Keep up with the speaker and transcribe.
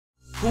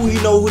Who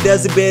you know who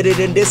does it better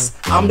than this?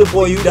 I'm the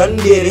boy, you done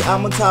did it.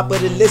 I'm on top of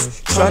the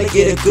list, trying to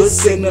get a good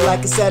signal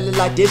like a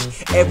satellite dish.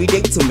 Every day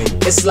to me,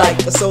 it's like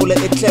a solar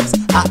eclipse.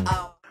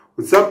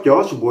 What's up,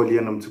 y'all? It's your boy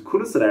Leon. I'm too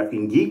cool,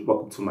 s.a.geek geek.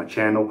 Welcome to my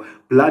channel.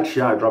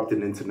 BLOODSHOT dropped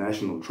an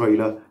international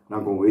trailer.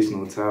 Not gonna waste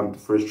no time. The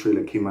first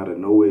trailer came out of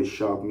nowhere, it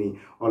shocked me.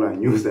 All I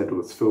knew is that it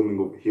was filming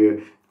over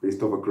here,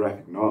 based off a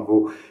graphic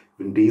novel.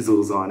 Vin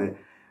Diesel's on it,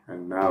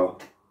 and now,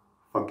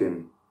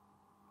 fucking,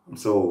 I'm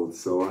sold.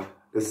 So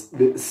let's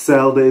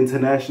sell the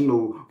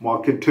international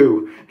market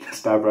too.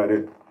 Let's dive right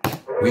in.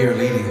 We are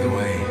leading the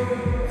way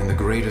in the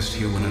greatest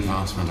human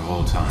advancement of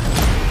all time.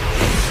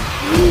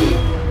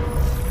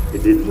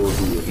 It didn't move.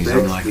 He's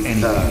unlike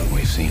anything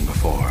we've seen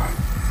before.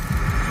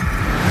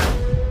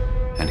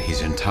 And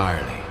he's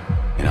entirely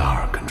in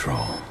our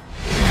control.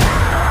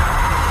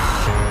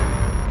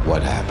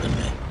 What happened?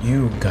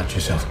 You got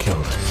yourself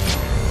killed.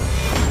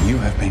 You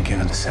have been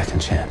given a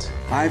second chance.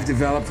 I've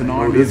developed an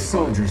army of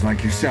soldiers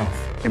like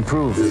yourself.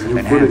 Improved,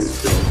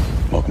 enhanced.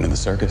 Welcome to the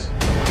circus.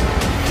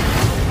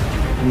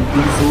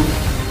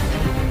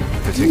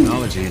 The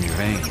technology in your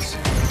veins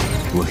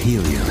will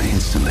heal you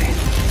instantly.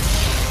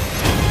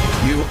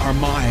 You are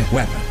my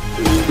weapon.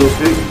 You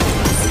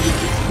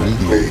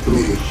made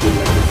me,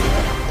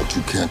 but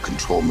you can't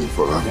control me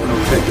forever.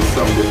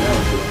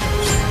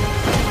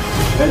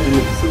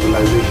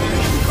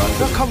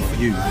 They'll come for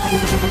you.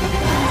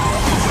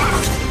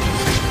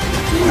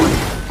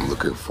 I'm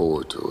looking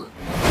forward to it.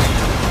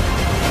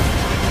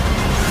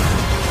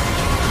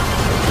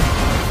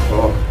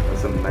 Oh,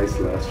 that's a nice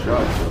last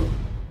shot, bro.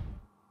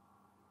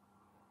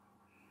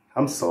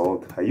 I'm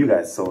sold. Are you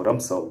guys sold? I'm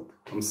sold.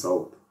 I'm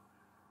sold.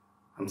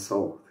 I'm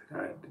sold.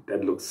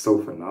 That looks so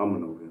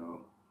phenomenal, you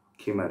know.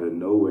 Came out of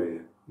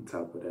nowhere on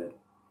top of that.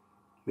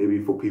 Maybe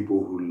for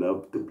people who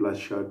love the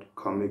BLOODSHOT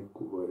comic,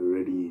 who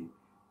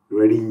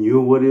already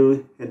knew what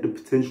it had the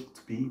potential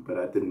to be, but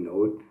I didn't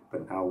know it.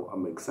 But now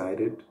I'm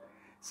excited.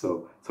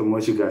 So tell me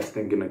what you guys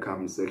think in the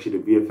comment section. The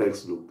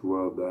VFX looked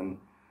well done.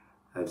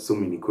 I have so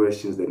many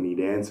questions that need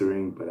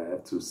answering, but I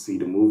have to see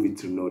the movie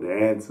to know the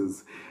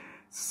answers.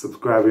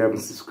 Subscribe if you haven't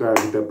subscribed,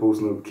 hit that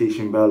post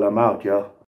notification bell. I'm out, y'all.